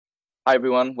Hi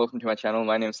everyone, welcome to my channel.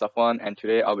 My name is Safwan, and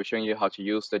today I'll be showing you how to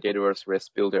use the Dataverse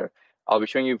Rest Builder. I'll be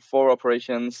showing you 4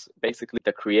 operations, basically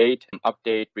the create,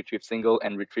 update, retrieve single,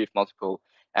 and retrieve multiple.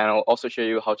 And I'll also show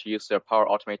you how to use the Power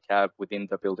Automate tab within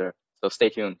the builder. So stay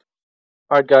tuned.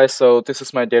 Alright guys, so this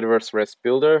is my Dataverse Rest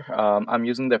Builder. I'm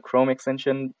using the Chrome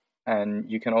extension, and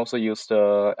you can also use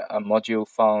the module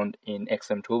found in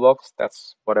XM Toolbox.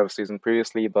 That's what I was using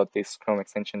previously, but this Chrome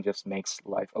extension just makes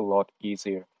life a lot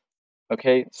easier.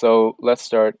 Okay, so let's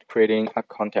start creating a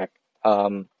contact.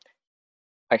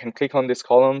 I can click on these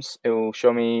columns. It will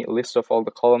show me a list of all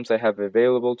the columns I have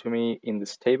available to me in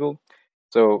this table.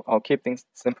 So I'll keep things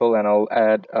simple and I'll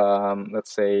add,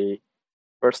 let's say,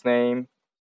 first name,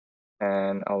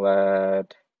 and I'll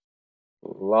add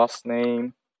last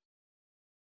name,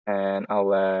 and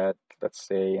I'll add, let's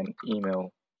say, an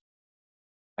email.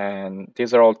 And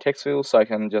these are all text fields, so I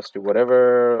can just do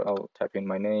whatever. I'll type in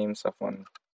my name, Safwan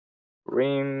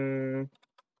Rim,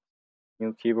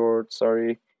 new keyboard,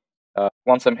 sorry.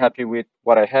 Once I'm happy with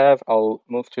what I have, I'll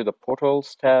move to the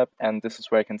Portals tab, and this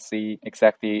is where I can see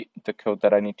exactly the code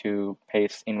that I need to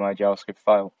paste in my JavaScript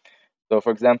file. So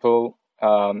for example,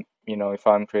 if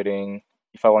I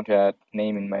want to add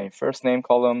name in my first name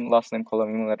column, last name column,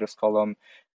 email address column,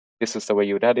 this is the way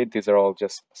you would add it. These are all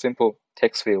just simple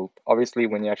text field. Obviously,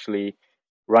 when you're actually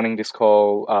running this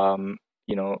call,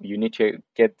 you need to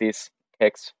get this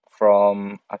text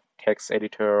from a text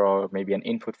editor or maybe an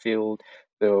input field.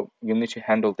 So you need to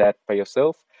handle that by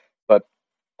yourself. But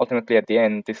ultimately, at the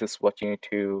end, this is what you need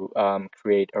to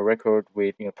create a record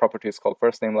with properties called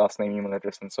first name, last name, email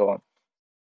address, and so on.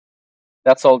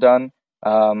 That's all done.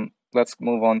 Let's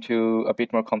move on to a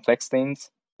bit more complex things.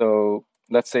 So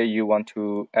let's say you want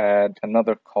to add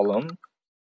another column,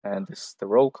 and this is the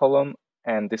role column,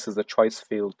 and this is the choice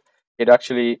field. It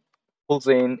actually pulls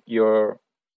in your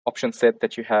option set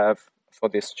that you have for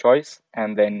this choice,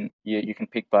 and then you can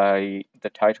pick by the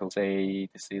title. Say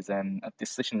this is a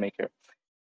decision maker.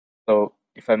 So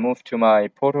if I move to my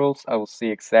portals, I will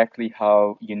see exactly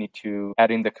how you need to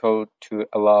add in the code to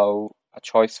allow a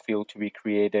choice field to be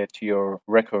created to your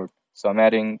record. So I'm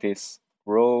adding this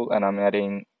role, and I'm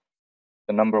adding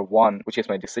the number 1, which is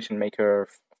my decision maker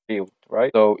field,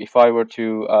 right? So if I were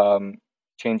to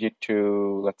change it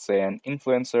to, let's say, an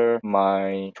influencer,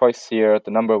 my choice here,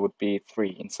 the number would be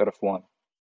 3 instead of 1.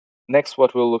 Next,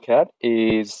 what we'll look at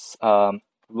is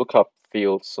lookup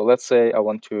fields. So let's say I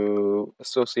want to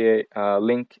associate,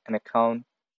 link an account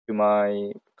to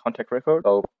my contact record.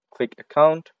 So click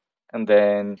account, and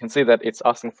then you can see that it's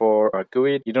asking for a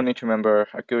GUID. You don't need to remember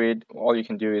a GUID. All you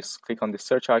can do is click on the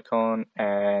search icon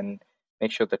and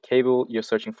make sure the table you're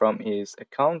searching from is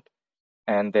account,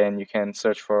 and then you can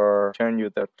search for, turn you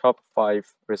the top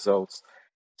 5 results.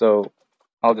 So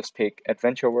I'll just pick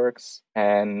AdventureWorks,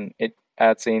 and it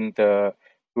adds in the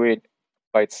GUID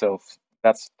by itself.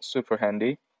 That's super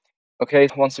handy. Okay,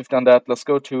 once we've done that, let's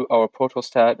go to our Portals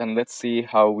tab and let's see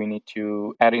how we need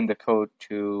to add in the code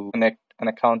to connect an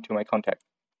account to my contact.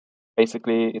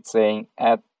 Basically, it's saying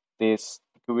add this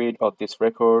GUID or this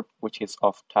record, which is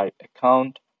of type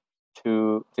account,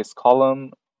 to this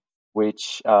column,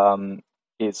 which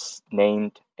is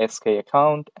named SK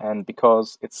account, and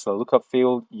because it's a lookup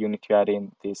field, you need to add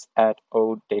in this add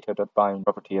data.bind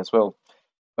property as well.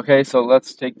 Okay, so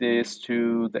let's take this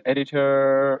to the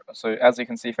editor. So as you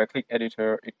can see, if I click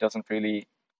editor, it doesn't really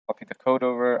copy the code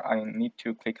over. I need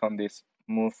to click on this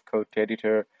move code to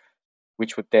editor,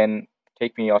 which would then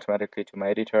take me automatically to my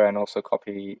editor and also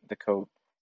copy the code.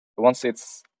 So once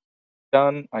it's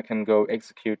done, I can go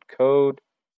execute code.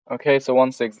 Okay, so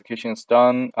once the execution is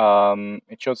done,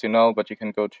 it shows you null, but you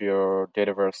can go to your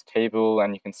Dataverse table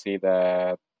and you can see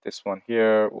that this one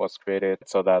here was created.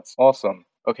 So that's awesome.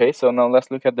 Okay, so now let's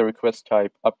look at the request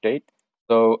type update.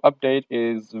 So update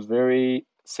is very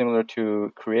similar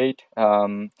to create.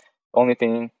 The only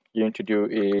thing you need to do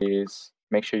is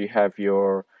make sure you have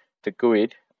the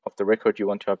GUID of the record you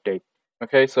want to update.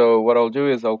 Okay, so what I'll do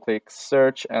is I'll click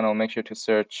search, and I'll make sure to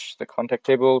search the contact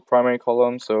table primary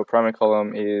column. So primary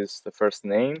column is the first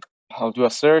name. I'll do a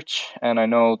search, and I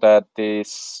know that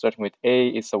this starting with A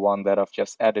is the one that I've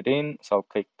just added in. So I'll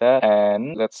click that,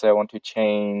 and let's say I want to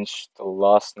change the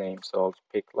last name. So I'll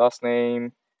pick last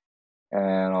name,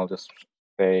 and I'll just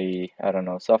say, I don't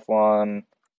know, Safwan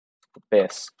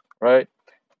best, right?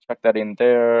 Check that in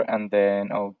there, and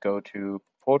then I'll go to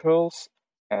portals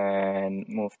and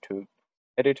move to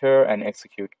editor and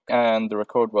execute, and the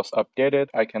record was updated.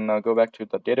 I can now go back to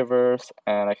the Dataverse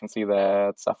and I can see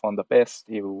that Safwan the best,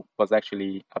 it was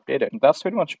actually updated. That's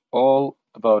pretty much all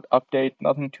about update,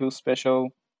 nothing too special.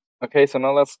 Okay, so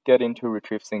now let's get into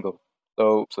retrieve single.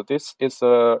 So this is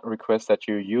a request that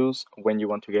you use when you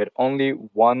want to get only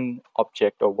one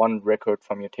object or one record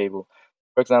from your table.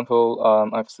 For example,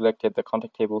 I've selected the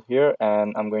contact table here,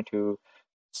 and I'm going to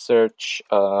search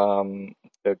the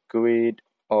GUID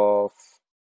of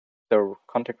the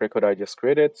contact record I just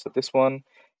created. So this one,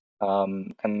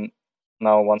 and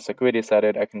now once the GUID is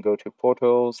added, I can go to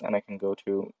Portals and I can go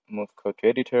to Move Code to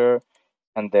Editor,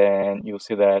 and then you'll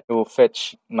see that it will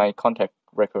fetch my contact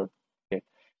record. Okay.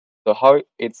 So how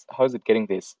is it getting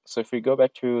this? So if we go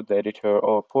back to the editor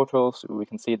or Portals, we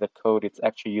can see the code it's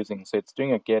actually using. So it's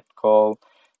doing a get call.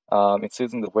 It's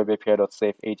using the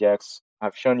WebAPI.safe Ajax.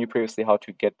 I've shown you previously how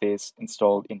to get this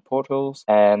installed in Portals.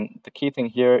 And the key thing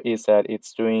here is that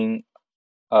it's doing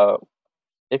a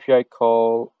API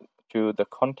call to the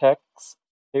contacts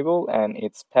table, and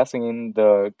it's passing in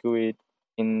the GUID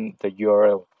in the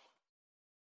URL.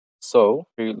 So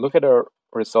if we look at our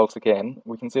results again,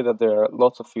 we can see that there are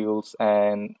lots of fields,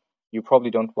 and you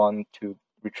probably don't want to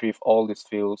retrieve all these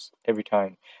fields every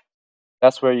time.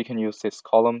 That's where you can use this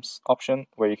columns option,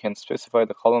 where you can specify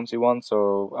the columns you want.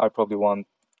 So I probably want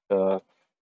the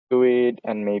GUID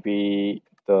and maybe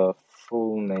the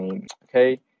full name.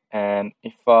 Okay. And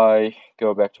if I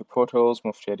go back to Portals,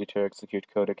 move to Editor, execute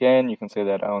code again, you can see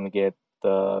that I only get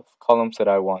the columns that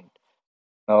I want.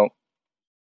 Now,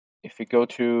 if we go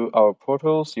to our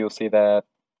Portals, you'll see that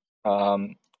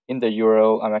in the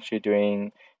URL, I'm actually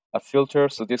doing a filter.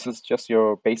 So this is just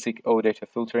your basic OData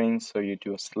filtering. So you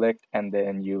do a select and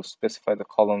then you specify the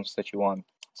columns that you want.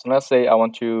 So let's say I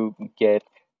want to get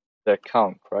the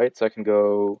count, right? So I can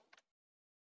go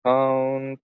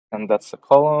count, and that's the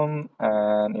column.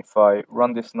 And if I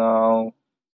run this now,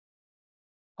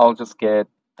 I'll just get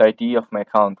the ID of my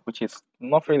account, which is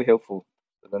not really helpful.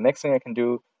 So the next thing I can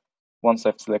do once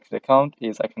I've selected account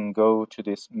is I can go to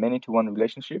this many-to-one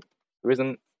relationship. The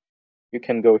reason you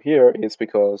can go here is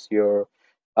because your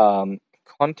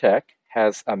contact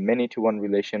has a many-to-one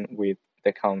relation with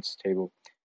the accounts table.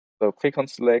 So click on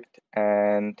select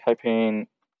and type in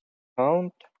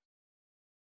account,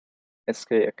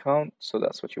 SK account, so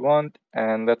that's what you want.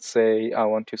 And let's say I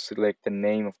want to select the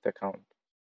name of the account.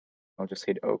 I'll just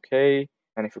hit OK.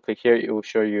 And if you click here, it will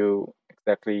show you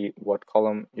exactly what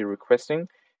column you're requesting.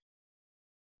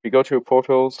 If you go to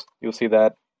Portals, you'll see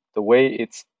that the way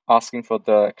it's asking for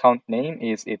the account name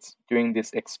is it's doing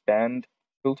this expand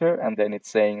filter, and then it's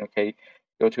saying, okay,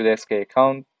 go to the SK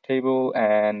account table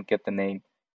and get the name.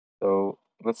 So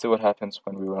let's see what happens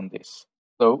when we run this.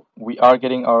 So we are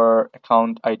getting our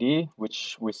account ID,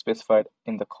 which we specified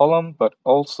in the column, but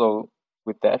also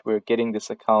with that, we're getting this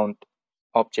account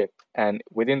object. And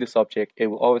within this object, it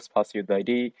will always pass you the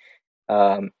ID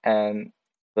and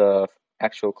the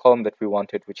actual column that we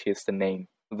wanted, which is the name.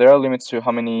 There are limits to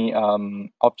how many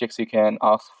objects you can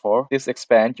ask for. This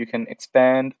expand, you can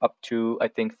expand up to, I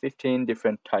think, 15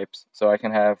 different types. So I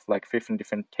can have like 15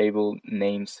 different table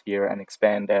names here and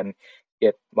expand and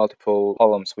get multiple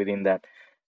columns within that.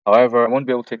 However, I won't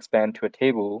be able to expand to a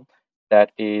table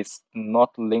that is not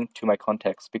linked to my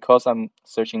context because I'm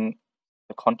searching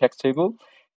the context table.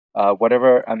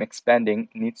 Whatever I'm expanding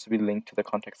needs to be linked to the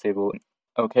context table.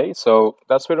 Okay, so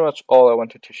that's pretty much all I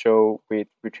wanted to show with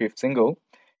retrieve single.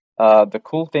 The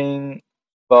cool thing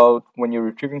about when you're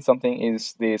retrieving something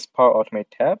is this Power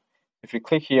Automate tab. If you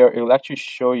click here, it will actually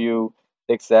show you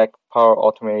the exact Power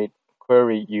Automate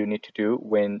query you need to do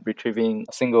when retrieving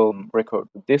a single record.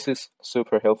 This is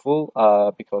super helpful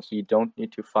because you don't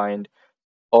need to find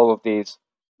all of these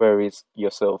queries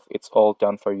yourself. It's all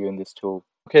done for you in this tool.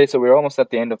 Okay, so we're almost at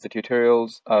the end of the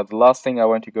tutorials. The last thing I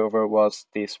want to go over was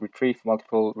this retrieve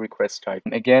multiple request type.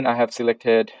 Again, I have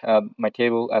selected my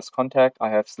table as contact. I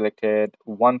have selected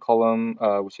one column,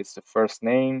 which is the first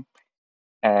name.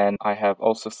 And I have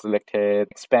also selected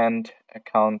expand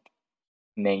account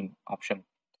name option,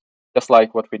 just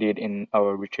like what we did in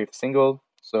our retrieve single.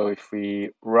 So if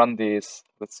we run this,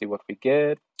 let's see what we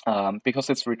get. Because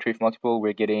it's retrieve multiple,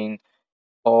 we're getting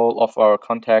all of our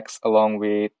contacts along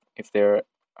with if they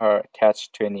are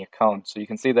attached to any account. So you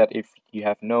can see that if you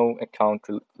have no account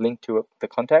linked to the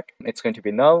contact, it's going to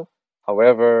be null.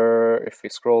 However, if we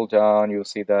scroll down, you'll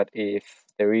see that if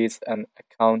there is an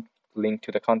account linked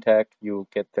to the contact, you'll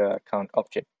get the account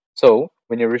object. So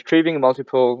when you're retrieving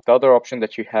multiple, the other option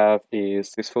that you have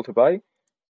is this filter by.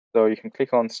 So you can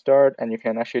click on start and you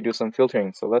can actually do some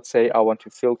filtering. So let's say I want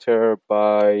to filter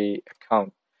by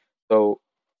account. So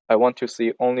I want to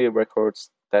see only records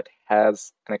that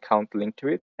has an account linked to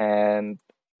it. And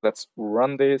let's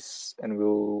run this and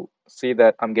we'll see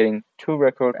that I'm getting 2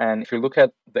 records. And if you look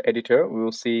at the editor, we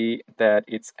will see that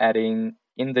it's adding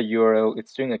in the URL,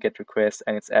 it's doing a GET request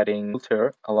and it's adding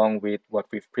filter along with what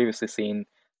we've previously seen,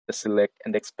 the select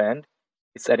and expand.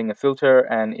 It's adding a filter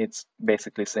and it's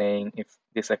basically saying if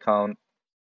this account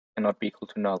cannot be equal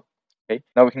to null. Okay,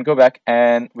 now we can go back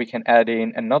and we can add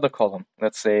in another column.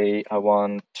 Let's say I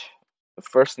want the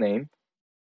first name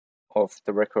of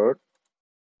the record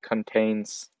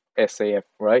contains SAF,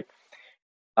 right?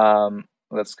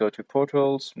 Let's go to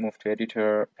portals, move to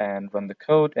editor and run the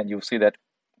code, and you'll see that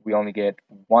we only get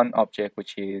one object,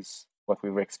 which is what we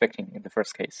were expecting in the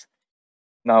first case.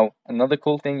 Now, another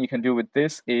cool thing you can do with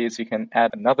this is you can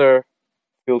add another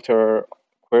filter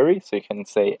query. So you can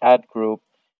say add group,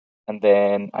 and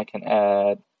then I can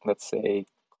add, let's say,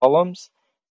 columns,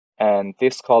 and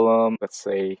this column, let's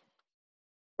say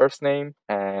first name,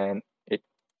 and it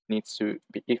needs to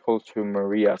be equal to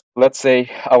Maria. Let's say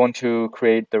I want to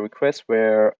create the request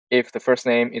where if the first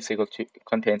name is equal to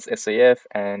contains SAF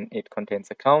and it contains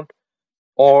account,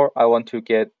 or I want to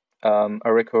get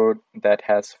a record that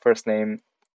has first name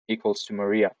equals to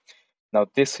Maria. Now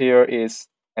this here is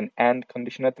an AND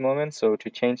condition at the moment. So to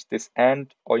change this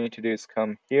AND, all you need to do is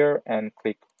come here and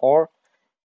click OR,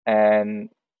 and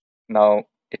now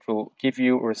it will give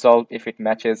you a result if it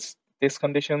matches these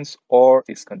conditions or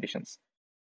these conditions.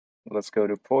 Let's go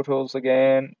to portals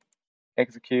again,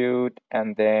 execute,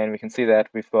 and then we can see that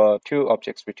we've got two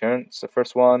objects returned. So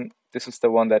first one, this is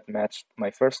the one that matched my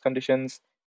first conditions,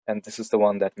 and this is the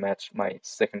one that matched my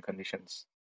second conditions.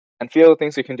 And a few other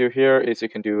things you can do here is you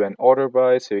can do an order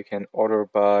by. So you can order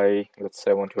by, let's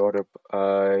say I want to order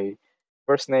by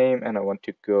first name and I want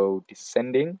to go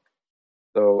descending.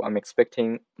 So I'm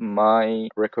expecting my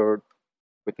record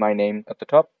with my name at the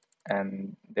top,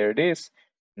 and there it is.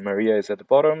 Maria is at the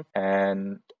bottom,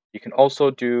 and you can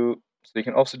also do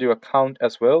a count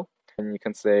as well, and you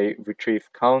can say retrieve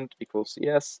count equals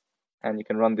yes, and you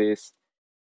can run this,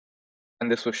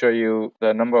 and this will show you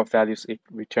the number of values it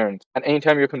returns. And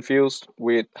anytime you're confused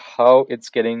with how it's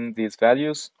getting these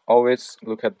values, always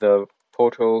look at the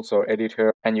portals or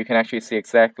editor, and you can actually see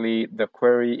exactly the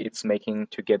query it's making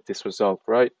to get this result,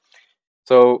 right?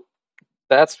 So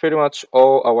that's pretty much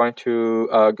all I want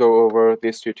to go over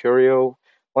this tutorial.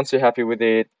 Once you're happy with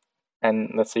it, and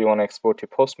let's say you want to export to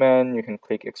Postman, you can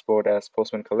click export as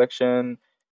Postman collection,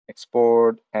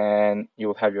 export, and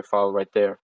you'll have your file right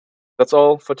there. That's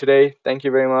all for today. Thank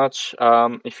you very much.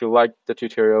 If you liked the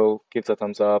tutorial, give it a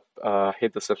thumbs up,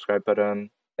 hit the subscribe button.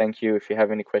 Thank you. If you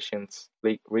have any questions,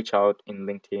 reach out in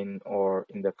LinkedIn or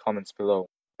in the comments below.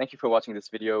 Thank you for watching this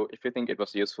video. If you think it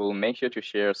was useful, make sure to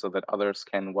share so that others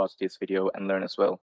can watch this video and learn as well.